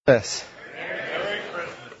Christmas.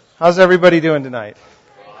 How's everybody doing tonight?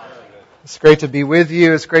 It's great to be with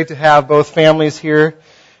you. It's great to have both families here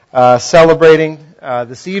celebrating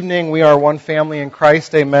this evening. We are one family in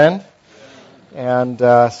Christ, amen. And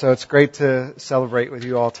so it's great to celebrate with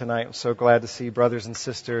you all tonight. I'm so glad to see brothers and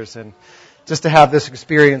sisters and just to have this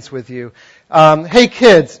experience with you. Hey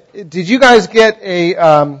kids, did you guys get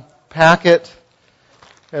a packet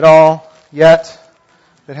at all yet?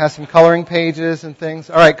 That has some coloring pages and things.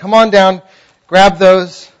 All right, come on down. Grab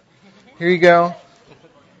those. Here you go.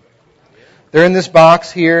 They're in this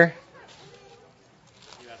box here.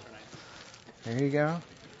 There you go.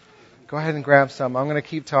 Go ahead and grab some. I'm going to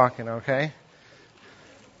keep talking, okay?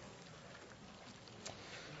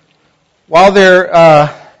 While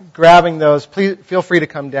they're grabbing those, please feel free to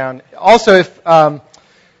come down. Also, if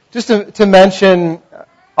just to mention,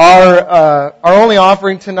 our only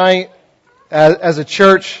offering tonight, as a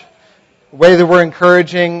church, the way that we're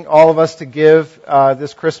encouraging all of us to give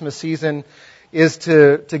this Christmas season is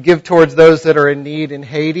to give towards those that are in need in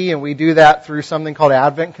Haiti, and we do that through something called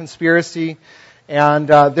Advent Conspiracy. And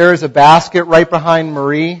there is a basket right behind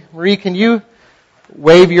Marie. Marie, can you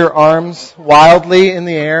wave your arms wildly in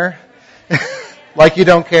the air like you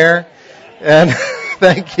don't care? And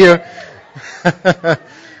thank you.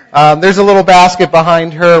 There's a little basket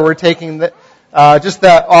behind her. We're taking just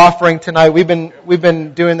that offering tonight. We've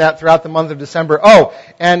been doing that throughout the month of December. Oh,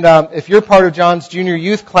 and if you're part of John's junior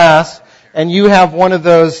youth class and you have one of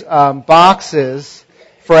those boxes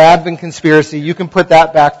for Advent Conspiracy, you can put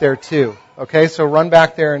that back there too. Okay, so run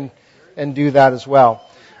back there and do that as well.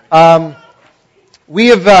 We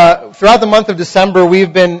have throughout the month of December,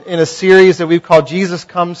 we've been in a series that we've called Jesus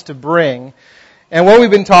Comes to Bring, and what we've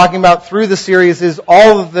been talking about through the series is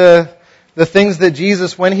all of the things that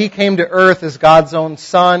Jesus, when He came to earth as God's own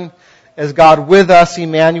Son, as God with us,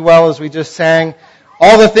 Emmanuel, as we just sang,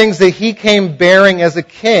 all the things that He came bearing as a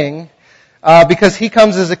king, because He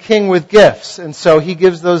comes as a king with gifts. And so He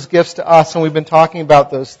gives those gifts to us, and we've been talking about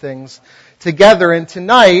those things together. And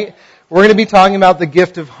tonight, we're going to be talking about the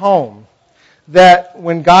gift of home. That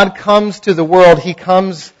when God comes to the world, He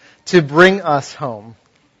comes to bring us home.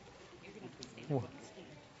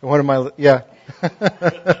 What am I... Yeah.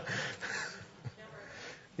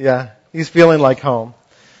 Yeah, he's feeling like home.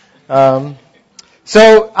 Kids,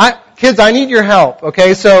 I need your help,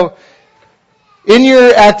 okay? So, in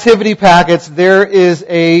your activity packets, there is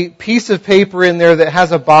a piece of paper in there that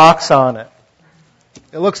has a box on it.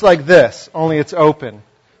 It looks like this, only it's open.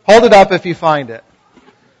 Hold it up if you find it.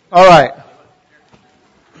 All right.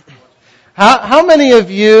 How many of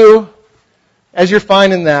you, as you're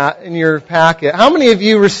finding that in your packet, how many of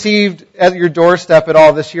you received at your doorstep at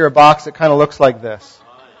all this year a box that kind of looks like this?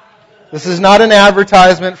 This is not an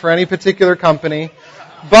advertisement for any particular company,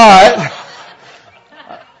 but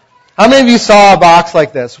how many of you saw a box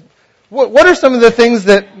like this? What are some of the things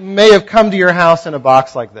that may have come to your house in a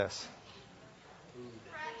box like this?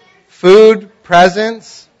 Food,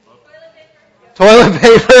 presents, toilet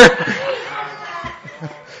paper,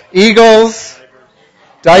 Eagles,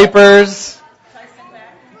 diapers,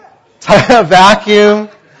 vacuum.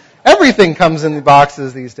 Everything comes in the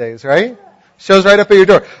boxes these days, right? Shows right up at your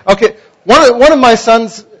door. Okay, one of my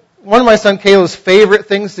son Caleb's favorite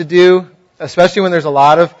things to do, especially when there's a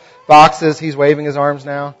lot of boxes, he's waving his arms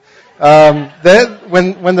now.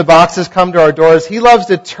 When the boxes come to our doors, he loves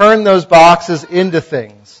to turn those boxes into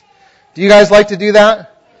things. Do you guys like to do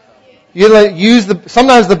that?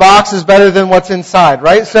 Sometimes the box is better than what's inside,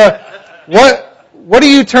 right? So, what do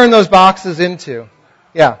you turn those boxes into?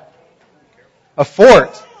 Yeah. A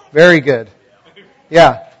fort. Very good.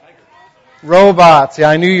 Yeah. Robots. Yeah,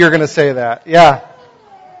 I knew you were going to say that. Yeah.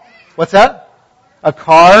 What's that? A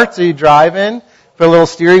car, so you drive in. Put a little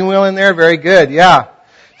steering wheel in there. Very good. Yeah.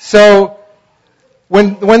 So,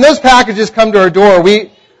 when those packages come to our door, we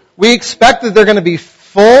expect that they're going to be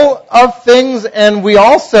full of things, and we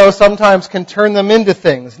also sometimes can turn them into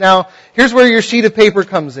things. Now, here's where your sheet of paper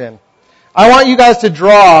comes in. I want you guys to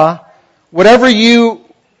draw whatever you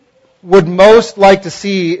would most like to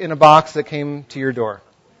see in a box that came to your door.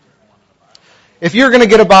 If you're going to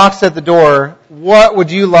get a box at the door, what would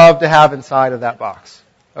you love to have inside of that box?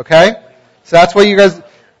 Okay? So that's what you guys...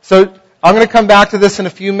 So I'm going to come back to this in a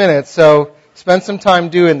few minutes, so spend some time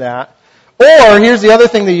doing that. Or, here's the other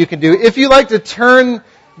thing that you can do. If you like to turn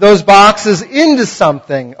those boxes into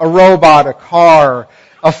something, a robot, a car,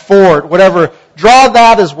 a fort, whatever, draw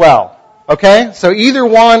that as well. Okay? So either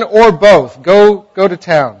one or both. Go to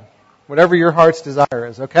town. Whatever your heart's desire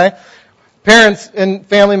is, okay? Parents and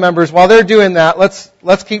family members, while they're doing that,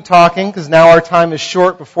 let's keep talking, because now our time is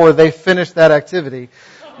short before they finish that activity.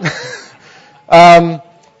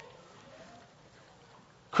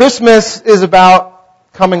 Christmas is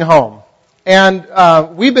about coming home.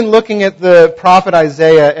 And we've been looking at the prophet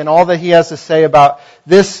Isaiah and all that he has to say about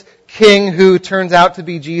this king who turns out to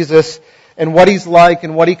be Jesus and what he's like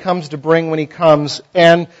and what he comes to bring when he comes.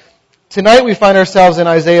 And tonight we find ourselves in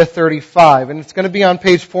Isaiah 35. And it's going to be on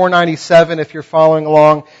page 497 if you're following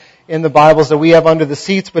along in the Bibles that we have under the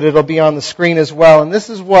seats, but it'll be on the screen as well. And this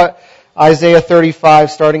is what Isaiah 35,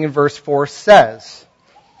 starting in verse 4, says.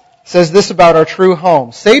 It says this about our true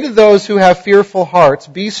home. Say to those who have fearful hearts,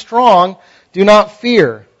 be strong, do not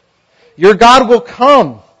fear. Your God will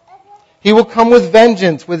come. He will come with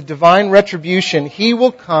vengeance, with divine retribution. He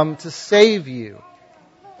will come to save you.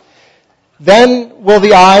 Then will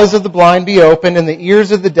the eyes of the blind be opened and the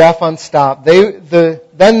ears of the deaf unstopped.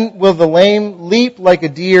 Then will the lame leap like a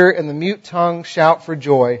deer and the mute tongue shout for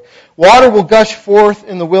joy. Water will gush forth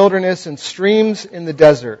in the wilderness and streams in the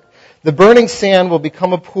desert. The burning sand will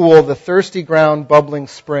become a pool, the thirsty ground bubbling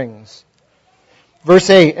springs. Verse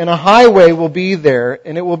 8, and a highway will be there,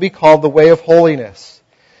 and it will be called the way of holiness.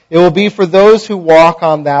 It will be for those who walk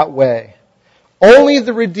on that way. Only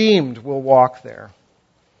the redeemed will walk there.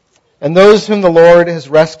 And those whom the Lord has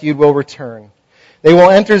rescued will return. They will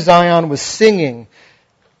enter Zion with singing.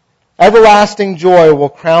 Everlasting joy will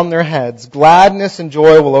crown their heads. Gladness and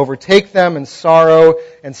joy will overtake them, and sorrow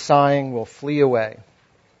and sighing will flee away.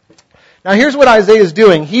 Now here's what Isaiah is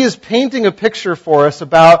doing. He is painting a picture for us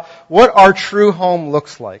about what our true home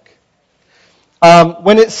looks like.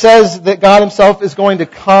 When it says that God Himself is going to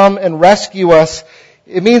come and rescue us,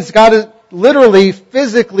 it means God is literally,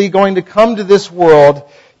 physically going to come to this world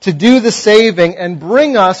to do the saving and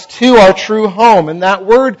bring us to our true home. And that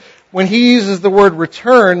word, when He uses the word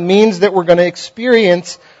return, means that we're going to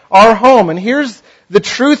experience our home. And here's the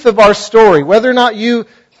truth of our story. Whether or not you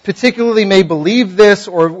particularly may believe this,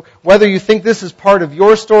 or whether you think this is part of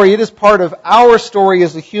your story, it is part of our story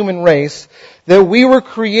as a human race, that we were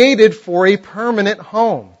created for a permanent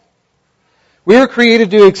home. We were created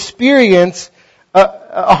to experience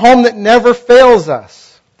a home that never fails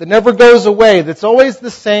us, that never goes away, that's always the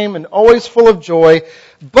same and always full of joy,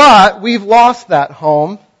 but we've lost that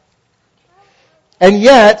home. And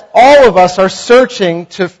yet, all of us are searching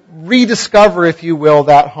to rediscover, if you will,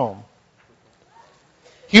 that home.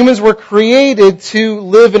 Humans were created to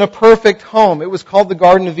live in a perfect home. It was called the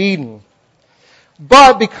Garden of Eden.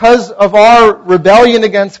 But because of our rebellion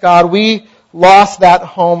against God, we lost that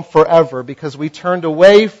home forever because we turned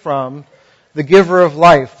away from the giver of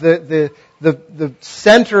life, the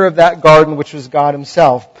center of that garden, which was God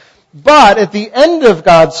Himself. But at the end of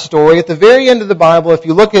God's story, at the very end of the Bible, if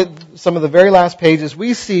you look at some of the very last pages,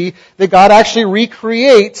 we see that God actually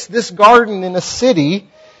recreates this garden in a city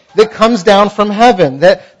that comes down from heaven,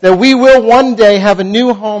 that we will one day have a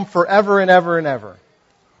new home forever and ever and ever.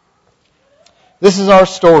 This is our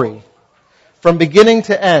story, from beginning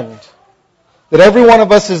to end, that every one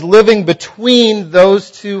of us is living between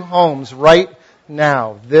those two homes right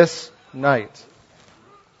now, this night.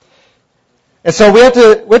 And so we have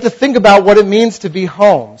to think about what it means to be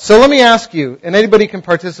home. So let me ask you, and anybody can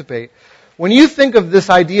participate, when you think of this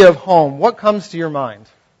idea of home, what comes to your mind?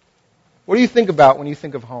 What do you think about when you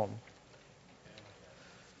think of home?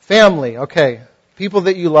 Family, okay. People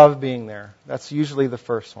that you love being there. That's usually the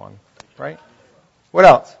first one, right? What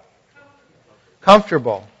else?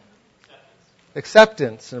 Comfortable.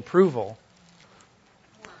 Acceptance and approval.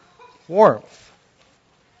 Warmth.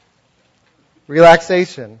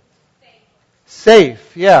 Relaxation.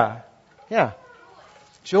 Safe, yeah. Yeah.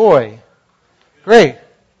 Joy. Great.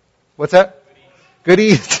 What's that? Good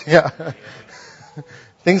eats, yeah.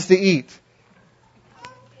 Things to eat.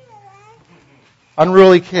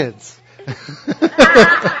 Unruly kids.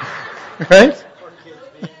 Right?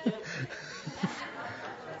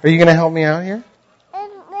 Are you going to help me out here?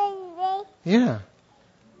 Yeah.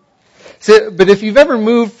 So, but if you've ever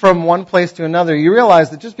moved from one place to another, you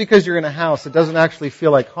realize that just because you're in a house, it doesn't actually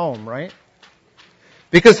feel like home, right?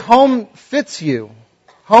 Because home fits you.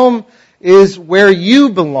 Home is where you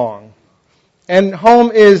belong. And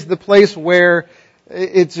home is the place where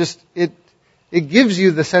it gives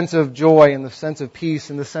you the sense of joy and the sense of peace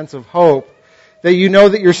and the sense of hope that you know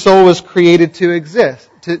that your soul was created to exist,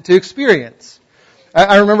 to experience.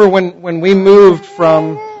 I remember when we moved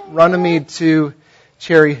from Runnymede to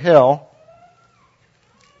Cherry Hill.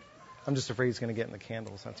 I'm just afraid he's going to get in the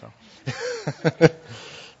candles, that's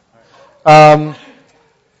all.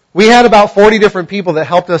 We had about 40 different people that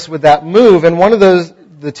helped us with that move, and one of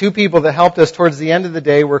the two people that helped us towards the end of the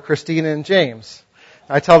day were Christina and James.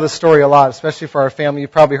 I tell this story a lot, especially for our family.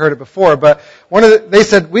 You've probably heard it before, but they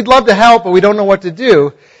said, we'd love to help, but we don't know what to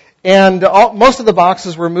do. And most of the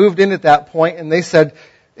boxes were moved in at that point, and they said,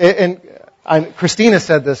 And Christina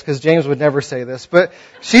said this because James would never say this, but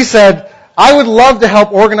she said, I would love to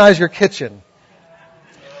help organize your kitchen.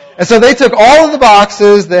 And so they took all of the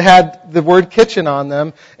boxes that had the word kitchen on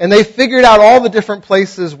them, and they figured out all the different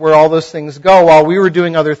places where all those things go while we were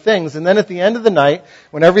doing other things. And then at the end of the night,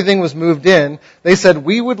 when everything was moved in, they said,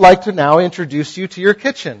 we would like to now introduce you to your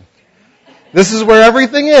kitchen. This is where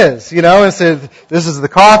everything is, and said, this is the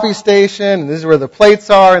coffee station, and this is where the plates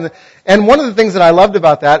are. And one of the things that I loved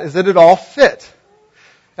about that is that it all fit.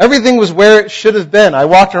 Everything was where it should have been. I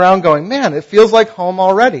walked around going, man, it feels like home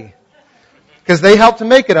already. Because they helped to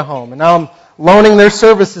make it a home. And now I'm loaning their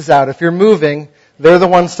services out. If you're moving, they're the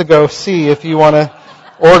ones to go see if you want to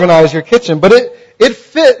organize your kitchen. But it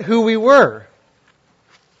fit who we were.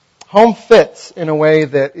 Home fits in a way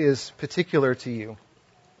that is particular to you.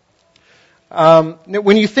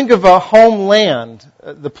 When you think of a homeland,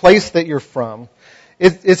 the place that you're from,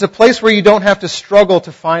 it's a place where you don't have to struggle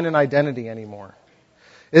to find an identity anymore.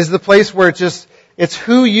 It's the place where it's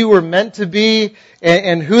who you were meant to be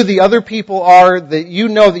and who the other people are, that you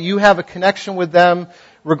know that you have a connection with them.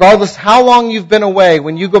 Regardless how long you've been away,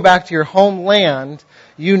 when you go back to your homeland,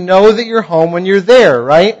 you know that you're home when you're there,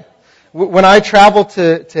 right? When I travel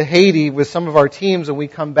to Haiti with some of our teams and we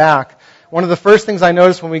come back, one of the first things I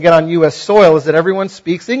notice when we get on U.S. soil is that everyone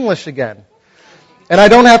speaks English again. And I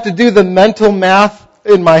don't have to do the mental math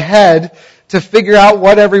in my head to figure out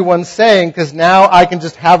what everyone's saying, because now I can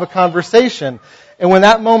just have a conversation. And when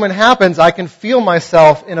that moment happens, I can feel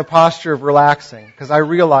myself in a posture of relaxing, because I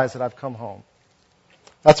realize that I've come home.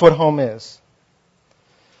 That's what home is.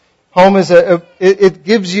 Home is it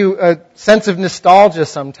gives you a sense of nostalgia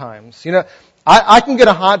sometimes. I can get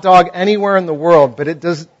a hot dog anywhere in the world, but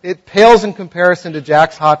it pales in comparison to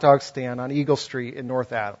Jack's Hot Dog Stand on Eagle Street in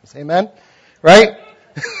North Adams. Amen? Right?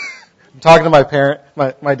 I'm talking to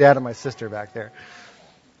my dad and my sister back there.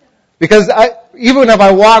 Because even if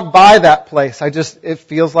I walk by that place, it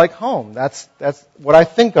feels like home. That's what I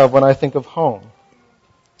think of when I think of home.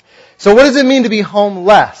 So what does it mean to be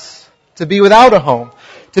homeless? To be without a home?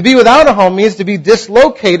 To be without a home means to be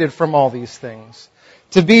dislocated from all these things.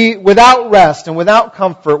 To be without rest and without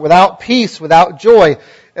comfort, without peace, without joy.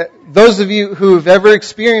 Those of you who have ever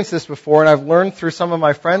experienced this before, and I've learned through some of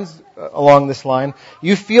my friends along this line,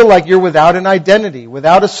 you feel like you're without an identity,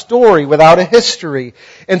 without a story, without a history.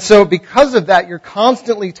 And so because of that, you're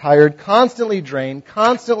constantly tired, constantly drained,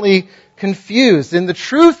 constantly confused. And the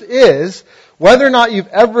truth is, whether or not you've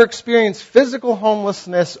ever experienced physical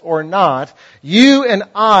homelessness or not, you and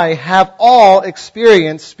I have all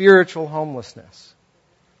experienced spiritual homelessness.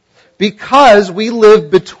 Because we live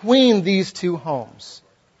between these two homes.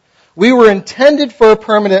 We were intended for a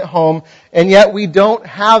permanent home, and yet we don't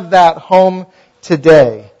have that home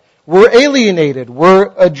today. We're alienated.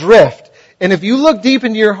 We're adrift. And if you look deep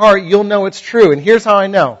into your heart, you'll know it's true. And here's how I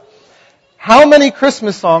know. How many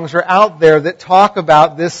Christmas songs are out there that talk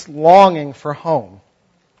about this longing for home?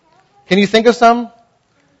 Can you think of some?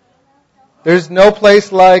 There's no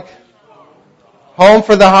place like home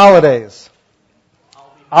for the holidays.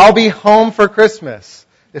 I'll be home for Christmas,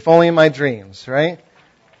 if only in my dreams, right?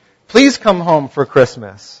 Please come home for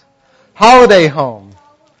Christmas. Holiday home.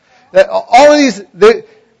 All of these,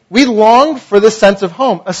 we long for the sense of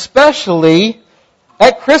home, especially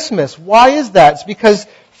at Christmas. Why is that? It's because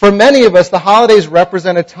for many of us, the holidays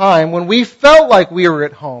represent a time when we felt like we were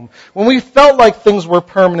at home, when we felt like things were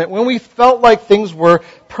permanent, when we felt like things were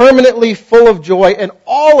permanently full of joy, and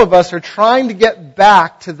all of us are trying to get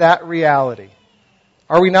back to that reality.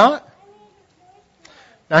 Are we not?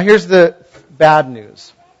 Now here's the bad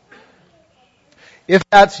news. If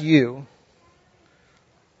that's you,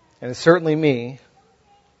 and it's certainly me,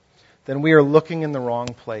 then we are looking in the wrong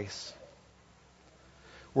place.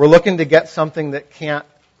 We're looking to get something that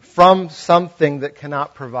from something that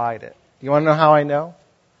cannot provide it. Do you want to know how I know?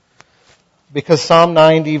 Because Psalm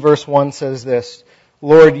 90 verse 1 says this,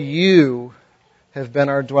 Lord, you have been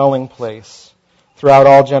our dwelling place throughout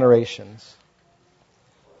all generations.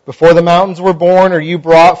 Before the mountains were born, or you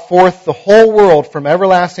brought forth the whole world from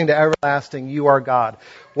everlasting to everlasting, you are God.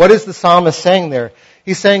 What is the psalmist saying there?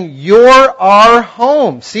 He's saying, you're our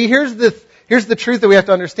home. See, here's the truth that we have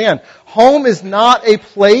to understand. Home is not a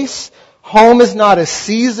place. Home is not a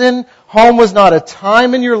season. Home was not a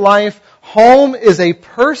time in your life. Home is a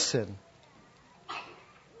person.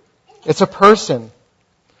 It's a person.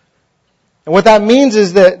 And what that means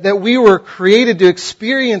is that we were created to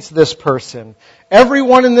experience this person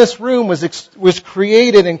Everyone in this room was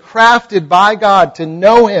created and crafted by God to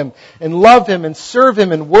know Him and love Him and serve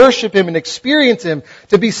Him and worship Him and experience Him,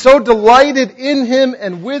 to be so delighted in Him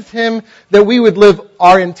and with Him that we would live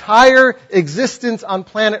our entire existence on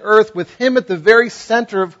planet Earth with Him at the very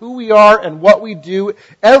center of who we are and what we do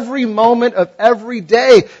every moment of every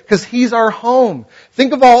day, because He's our home.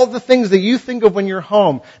 Think of all the things that you think of when you're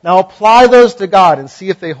home. Now apply those to God and see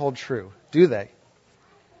if they hold true. Do they?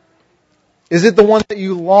 Is it the one that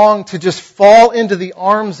you long to just fall into the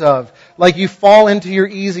arms of, like you fall into your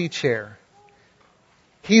easy chair?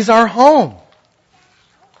 He's our home.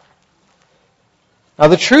 Now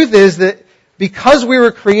the truth is that because we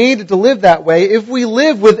were created to live that way, if we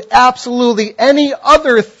live with absolutely any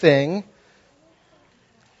other thing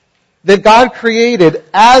that God created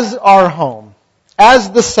as our home,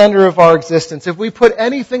 as the center of our existence, if we put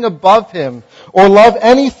anything above Him or love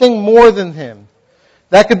anything more than Him,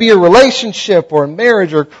 that could be a relationship or a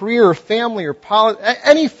marriage or a career or family or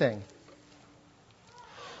anything,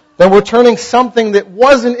 then we're turning something that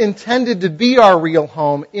wasn't intended to be our real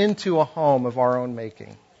home into a home of our own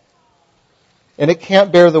making. And it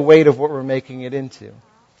can't bear the weight of what we're making it into.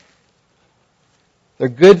 They're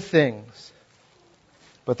good things,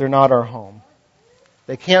 but they're not our home.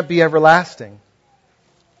 They can't be everlasting.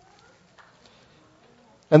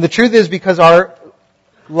 And the truth is, because our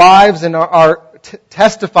lives and our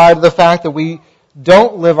testify to the fact that we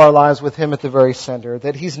don't live our lives with Him at the very center,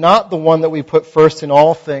 that He's not the one that we put first in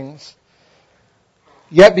all things.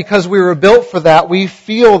 Yet because we were built for that, we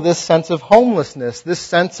feel this sense of homelessness, this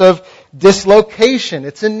sense of dislocation.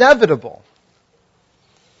 It's inevitable.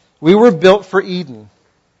 We were built for Eden.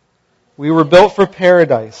 We were built for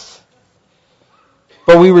paradise.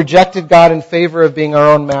 But we rejected God in favor of being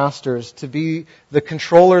our own masters, to be the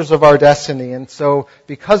controllers of our destiny. And so,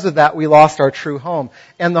 because of that, we lost our true home.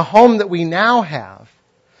 And the home that we now have,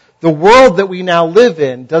 the world that we now live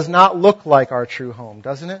in, does not look like our true home,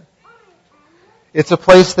 doesn't it? It's a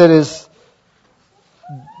place that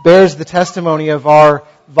bears the testimony of our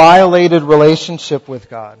violated relationship with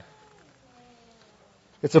God.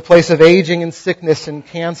 It's a place of aging and sickness and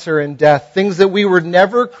cancer and death, things that we were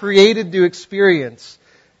never created to experience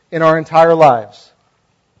in our entire lives.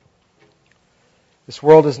 This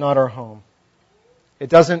world is not our home. It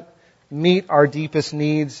doesn't meet our deepest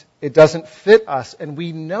needs. It doesn't fit us, and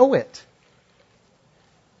we know it.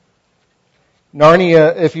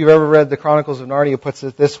 Narnia, if you've ever read the Chronicles of Narnia, puts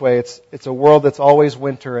it this way: it's a world that's always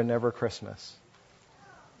winter and never Christmas.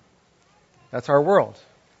 That's our world.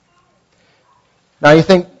 Now you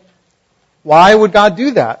think, why would God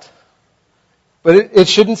do that? But it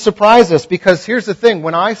shouldn't surprise us, because here's the thing.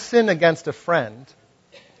 When I sin against a friend,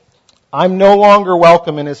 I'm no longer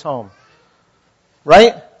welcome in His home.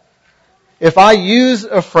 Right? If I use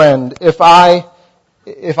a friend, if I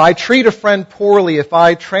treat a friend poorly, if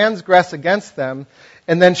I transgress against them,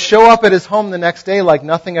 and then show up at His home the next day like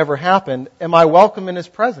nothing ever happened, am I welcome in His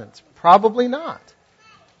presence? Probably not.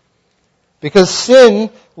 Because sin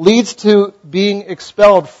leads to being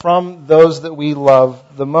expelled from those that we love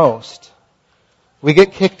the most. We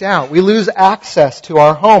get kicked out. We lose access to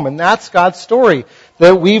our home. And that's God's story.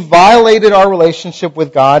 That we violated our relationship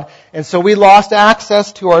with God, and so we lost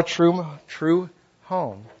access to our true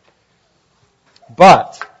home.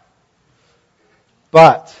 But,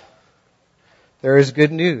 there is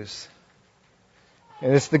good news.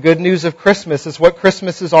 And it's the good news of Christmas. It's what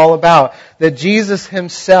Christmas is all about. That Jesus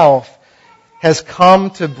Himself has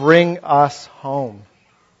come to bring us home.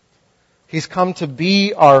 He's come to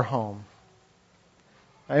be our home.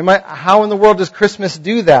 How in the world does Christmas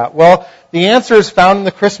do that? Well, the answer is found in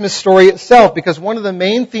the Christmas story itself, because one of the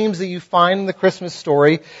main themes that you find in the Christmas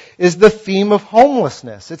story is the theme of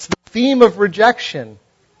homelessness. It's the theme of rejection.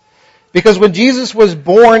 Because when Jesus was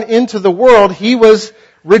born into the world, He was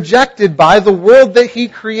rejected by the world that He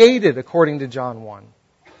created, according to John 1.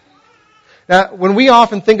 Now, when we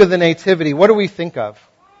often think of the Nativity, what do we think of?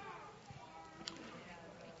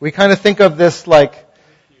 We kind of think of this like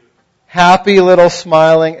happy little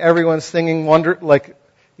smiling, everyone's singing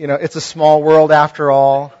it's a small world after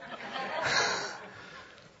all.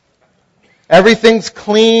 Everything's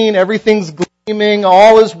clean, everything's gleaming,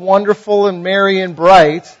 all is wonderful and merry and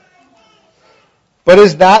bright. But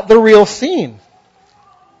is that the real scene?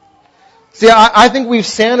 See, I think we've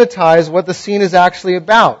sanitized what the scene is actually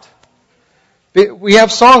about. We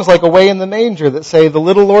have songs like Away in the Manger that say, the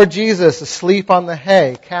little Lord Jesus asleep on the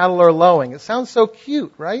hay, cattle are lowing. It sounds so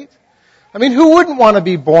cute, right? I mean, who wouldn't want to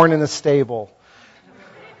be born in a stable?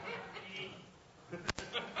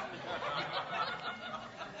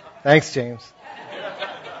 Thanks, James.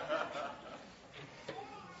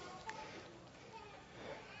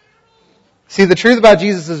 See, the truth about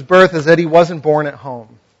Jesus' birth is that he wasn't born at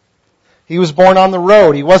home. He was born on the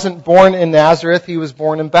road. He wasn't born in Nazareth. He was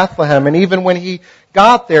born in Bethlehem. And even when he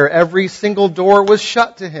got there, every single door was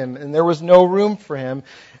shut to him, and there was no room for him.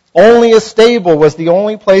 Only a stable was the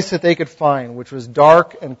only place that they could find, which was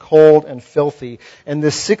dark and cold and filthy. And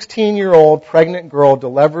this 16-year-old pregnant girl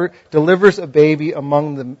delivers a baby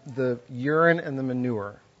among the urine and the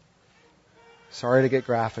manure. Sorry to get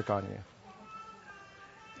graphic on you.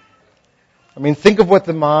 I mean, think of what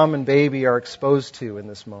the mom and baby are exposed to in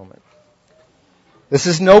this moment. This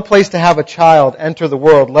is no place to have a child enter the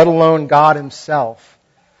world, let alone God Himself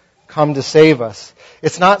come to save us.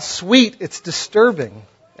 It's not sweet, it's disturbing,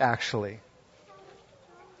 actually.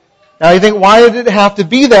 Now you think, why did it have to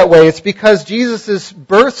be that way? It's because Jesus'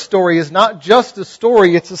 birth story is not just a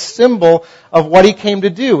story, it's a symbol of what He came to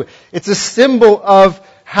do. It's a symbol of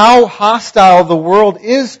how hostile the world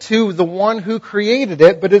is to the one who created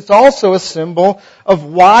it, but it's also a symbol of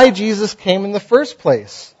why Jesus came in the first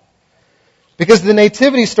place. Because the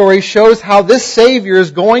nativity story shows how this Savior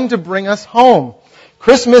is going to bring us home.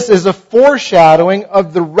 Christmas is a foreshadowing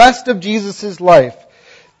of the rest of Jesus' life,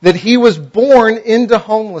 that He was born into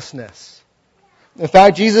homelessness. In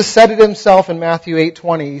fact, Jesus said it Himself in Matthew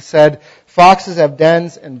 8:20. He said, "Foxes have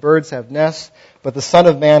dens and birds have nests, but the Son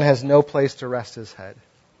of Man has no place to rest His head."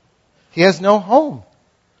 He has no home.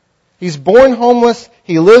 He's born homeless,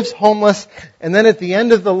 He lives homeless, and then at the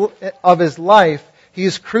end of His life, He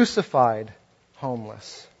is crucified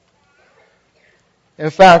homeless. In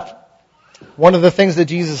fact, one of the things that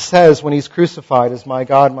Jesus says when He's crucified is, my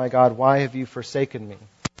God, why have you forsaken me?"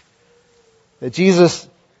 That Jesus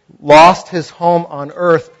lost His home on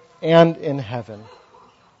earth and in heaven.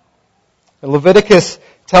 And Leviticus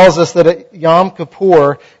tells us that at Yom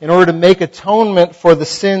Kippur, in order to make atonement for the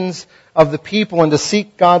sins of the people and to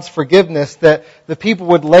seek God's forgiveness, that the people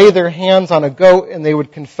would lay their hands on a goat and they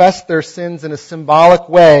would confess their sins in a symbolic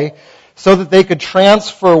way so that they could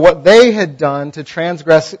transfer what they had done to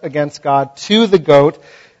transgress against God to the goat,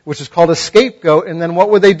 which is called a scapegoat. And then what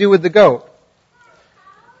would they do with the goat?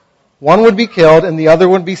 One would be killed and the other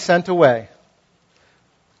would be sent away.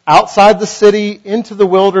 Outside the city, into the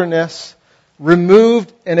wilderness,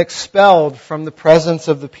 removed and expelled from the presence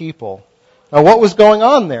of the people. Now what was going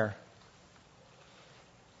on there?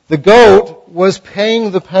 The goat was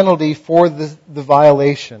paying the penalty for the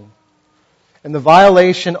violation. And the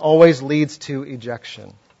violation always leads to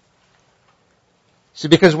ejection. See,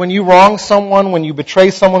 because when you wrong someone, when you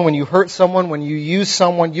betray someone, when you hurt someone, when you use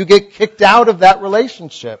someone, you get kicked out of that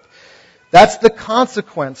relationship. That's the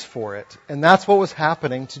consequence for it. And that's what was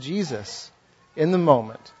happening to Jesus in the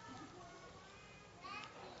moment.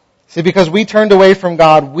 See, because we turned away from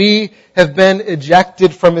God, we have been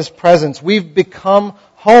ejected from His presence. We've become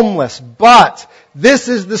homeless. But this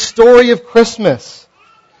is the story of Christmas.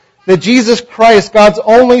 That Jesus Christ, God's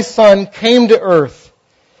only Son, came to earth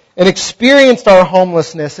and experienced our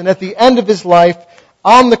homelessness. And at the end of His life,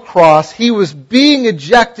 on the cross, He was being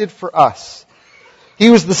ejected for us. He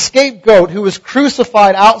was the scapegoat who was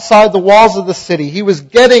crucified outside the walls of the city. He was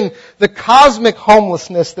getting the cosmic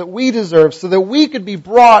homelessness that we deserve so that we could be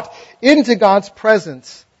brought into God's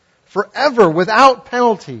presence forever without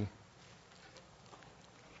penalty.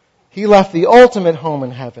 He left the ultimate home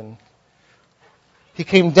in heaven. He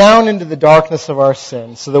came down into the darkness of our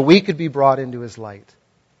sin so that we could be brought into His light.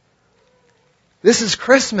 This is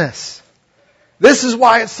Christmas. This is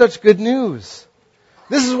why it's such good news.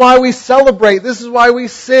 This is why we celebrate. This is why we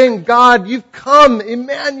sing, God, You've come,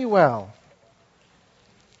 Emmanuel.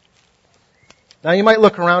 Now you might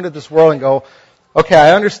look around at this world and go, okay,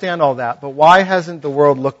 I understand all that, but why hasn't the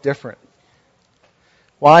world looked different?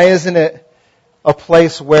 Why isn't it a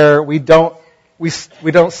place where we don't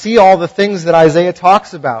see all the things that Isaiah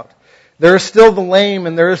talks about? There are still the lame,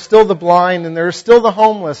 and there are still the blind, and there are still the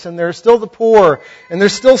homeless, and there are still the poor, and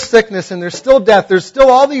there's still sickness, and there's still death. There's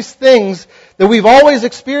still all these things that we've always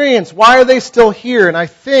experienced. Why are they still here? And I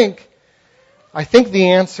think the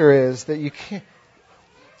answer is that you can't.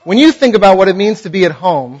 When you think about what it means to be at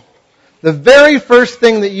home, the very first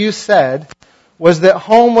thing that you said was that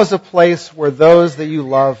home was a place where those that you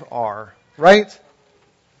love are. Right?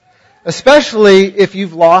 Especially if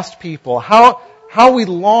you've lost people. How we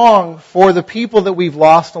long for the people that we've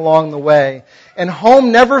lost along the way. And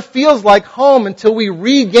home never feels like home until we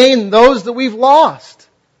regain those that we've lost.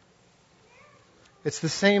 It's the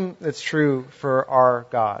same that's true for our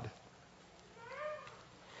God.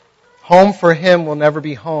 Home for Him will never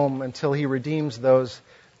be home until He redeems those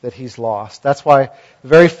that He's lost. That's why the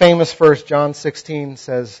very famous verse, John 16,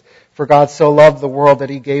 says, "For God so loved the world that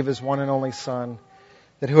He gave His one and only Son,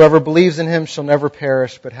 that whoever believes in him shall never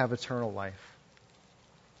perish but have eternal life.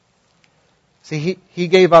 See, he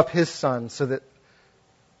gave up his son so that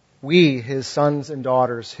we, his sons and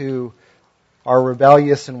daughters who are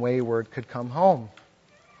rebellious and wayward, could come home.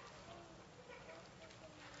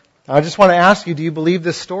 Now, I just want to ask you, do you believe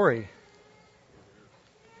this story?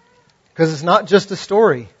 Because it's not just a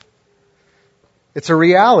story. It's a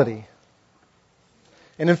reality.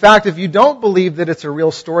 And in fact, if you don't believe that it's a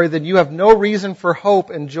real story, then you have no reason for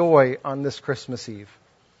hope and joy on this Christmas Eve.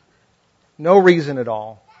 No reason at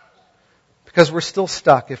all. Because we're still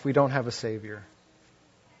stuck if we don't have a Savior.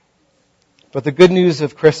 But the good news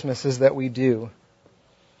of Christmas is that we do.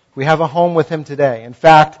 We have a home with Him today. In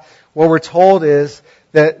fact, what we're told is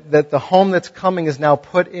that the home that's coming is now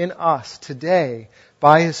put in us today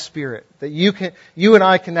by His Spirit. That you and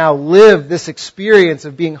I can now live this experience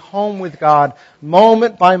of being home with God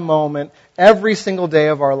moment by moment, every single day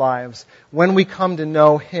of our lives, when we come to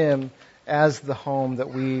know Him as the home that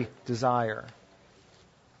we desire.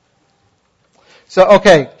 So,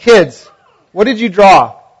 okay, kids, what did you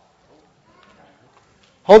draw?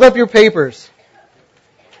 Hold up your papers.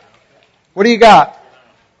 What do you got?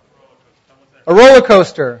 A roller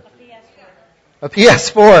coaster. A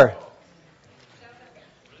PS4.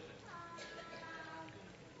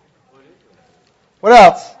 What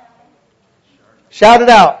else? Shout it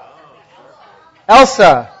out.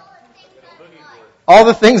 Elsa. All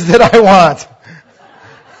the things that I want.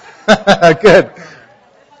 Good.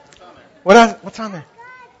 What else? What's on there?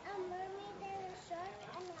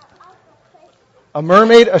 A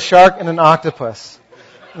mermaid, a shark, and an octopus.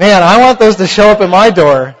 Man, I want those to show up at my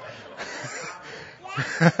door.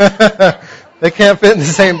 They can't fit in the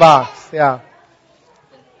same box. Yeah.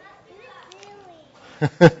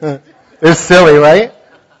 They're silly, right?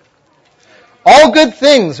 All good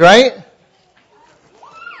things, right?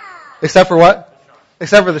 Except for what?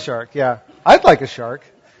 Except for the shark, yeah. I'd like a shark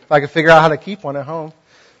if I could figure out how to keep one at home.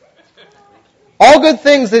 All good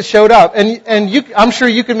things that showed up. And I'm sure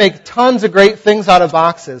you can make tons of great things out of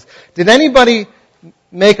boxes. Did anybody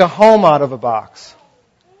make a home out of a box?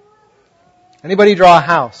 Anybody draw a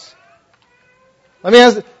house? Let me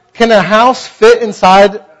ask, can a house fit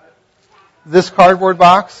inside this cardboard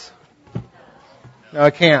box? No,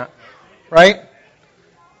 it can't. Right?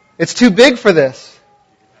 It's too big for this.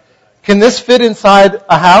 Can this fit inside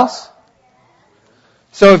a house?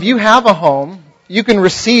 So if you have a home, you can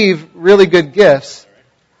receive really good gifts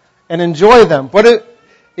and enjoy them. But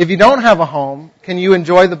if you don't have a home, can you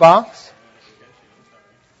enjoy the box?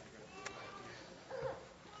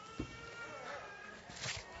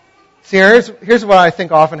 See, here's what I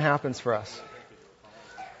think often happens for us.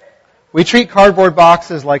 We treat cardboard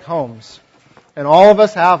boxes like homes. And all of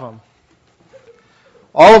us have them.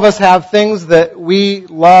 All of us have things that we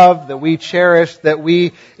love, that we cherish, that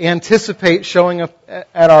we anticipate showing up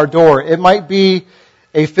at our door. It might be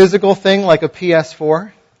a physical thing like a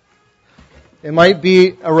PS4. It might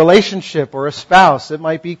be a relationship or a spouse. It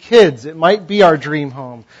might be kids. It might be our dream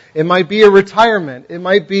home. It might be a retirement. It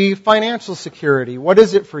might be financial security. What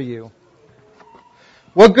is it for you?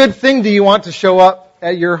 What good thing do you want to show up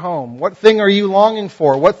at your home? What thing are you longing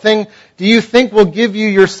for? What thing do you think will give you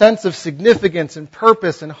your sense of significance and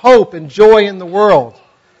purpose and hope and joy in the world?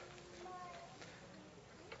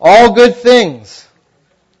 All good things,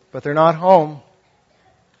 but they're not home.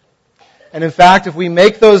 And in fact, if we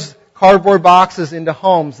make those cardboard boxes into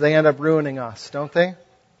homes, they end up ruining us, don't they?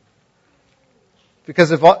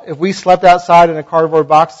 Because if we slept outside in a cardboard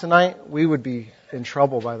box tonight, we would be in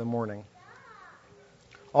trouble by the morning.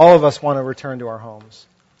 All of us want to return to our homes.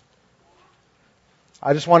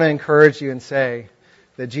 I just want to encourage you and say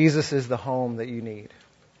that Jesus is the home that you need.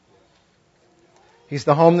 He's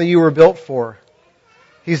the home that you were built for.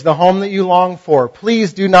 He's the home that you long for.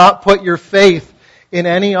 Please do not put your faith in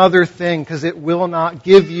any other thing, because it will not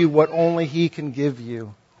give you what only He can give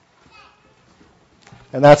you.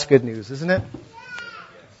 And that's good news, isn't it?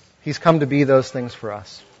 He's come to be those things for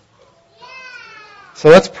us. So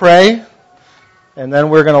let's pray. And then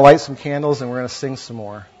we're going to light some candles and we're going to sing some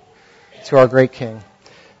more to our great King.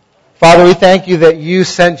 Father, we thank you that you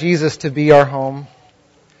sent Jesus to be our home.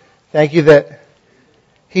 Thank you that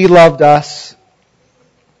He loved us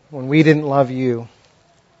when we didn't love you.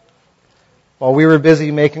 While we were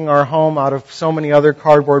busy making our home out of so many other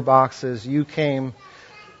cardboard boxes, you came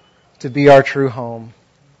to be our true home.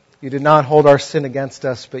 You did not hold our sin against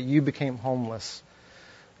us, but you became homeless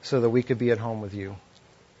so that we could be at home with you.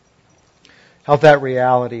 Help that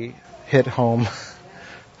reality hit home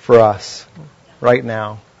for us right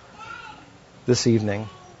now, this evening.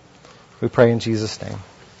 We pray in Jesus' name.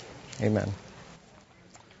 Amen.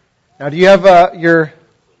 Now, do you have your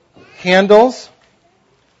candles.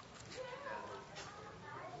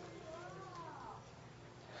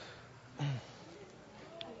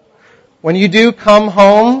 When you do come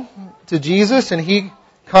home to Jesus and He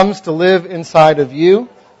comes to live inside of you,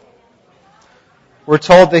 we're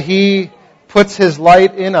told that He puts His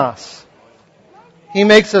light in us. He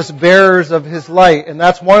makes us bearers of His light, and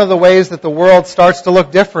that's one of the ways that the world starts to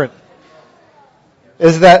look different.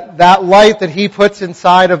 Is that light that He puts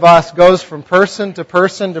inside of us goes from person to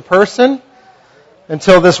person to person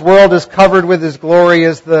until this world is covered with His glory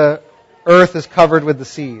as the earth is covered with the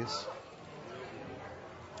seas.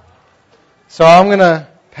 So I'm going to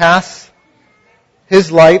pass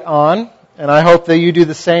His light on, and I hope that you do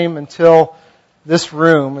the same until this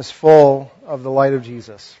room is full of the light of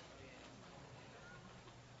Jesus.